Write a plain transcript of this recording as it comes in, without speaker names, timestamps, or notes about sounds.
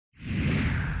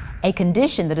A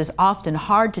condition that is often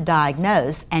hard to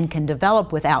diagnose and can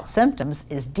develop without symptoms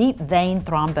is deep vein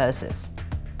thrombosis.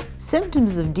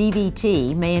 Symptoms of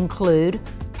DVT may include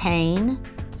pain,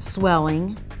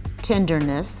 swelling,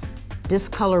 tenderness,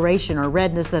 discoloration or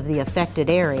redness of the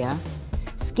affected area,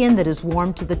 skin that is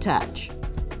warm to the touch.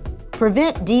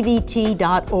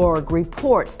 PreventDVT.org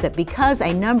reports that because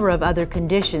a number of other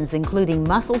conditions, including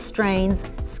muscle strains,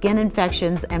 skin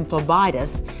infections, and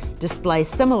phlebitis, display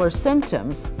similar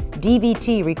symptoms,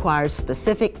 DVT requires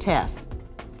specific tests.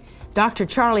 Dr.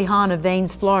 Charlie Hahn of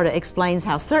Vanes, Florida explains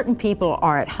how certain people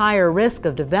are at higher risk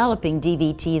of developing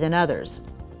DVT than others.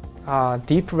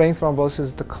 Deep vein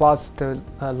thrombosis, the clots that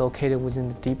are located within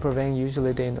the deeper vein,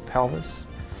 usually they're in the pelvis.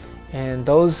 And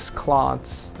those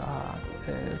clots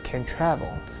can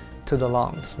travel to the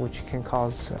lungs, which can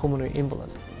cause pulmonary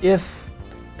embolism. If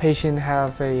patient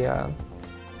have a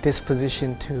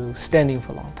disposition to standing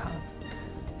for a long time,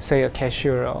 say a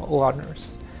cashier or OR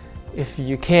nurse, if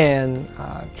you can,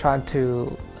 try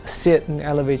to sit and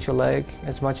elevate your leg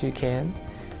as much as you can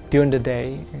during the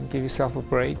day and give yourself a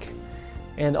break.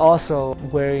 And also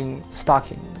wearing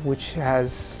stocking, which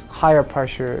has higher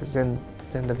pressure than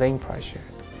the vein pressure.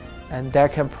 And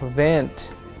that can prevent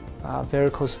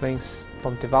varicose veins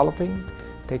from developing.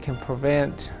 They can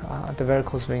prevent the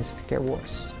varicose veins to get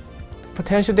worse.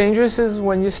 Potential dangerous is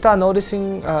when you start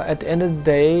noticing at the end of the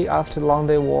day, after a long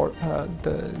day work,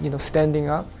 standing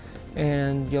up,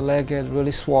 and your leg gets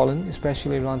really swollen,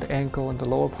 especially around the ankle and the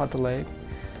lower part of the leg.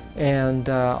 And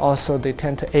also they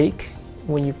tend to ache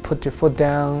when you put your foot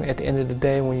down at the end of the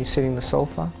day when you're sitting on the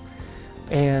sofa.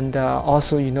 And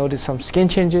also you notice some skin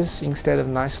changes. Instead of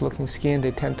nice looking skin,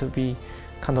 they tend to be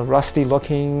kind of rusty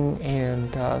looking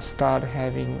and start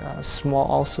having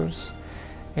small ulcers.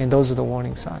 And those are the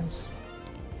warning signs.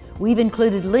 We've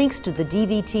included links to the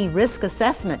DVT risk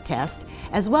assessment test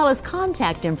as well as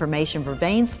contact information for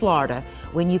Vanes, Florida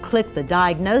when you click the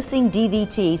Diagnosing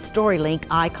DVT story link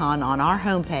icon on our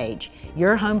homepage,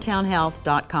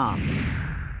 yourhometownhealth.com.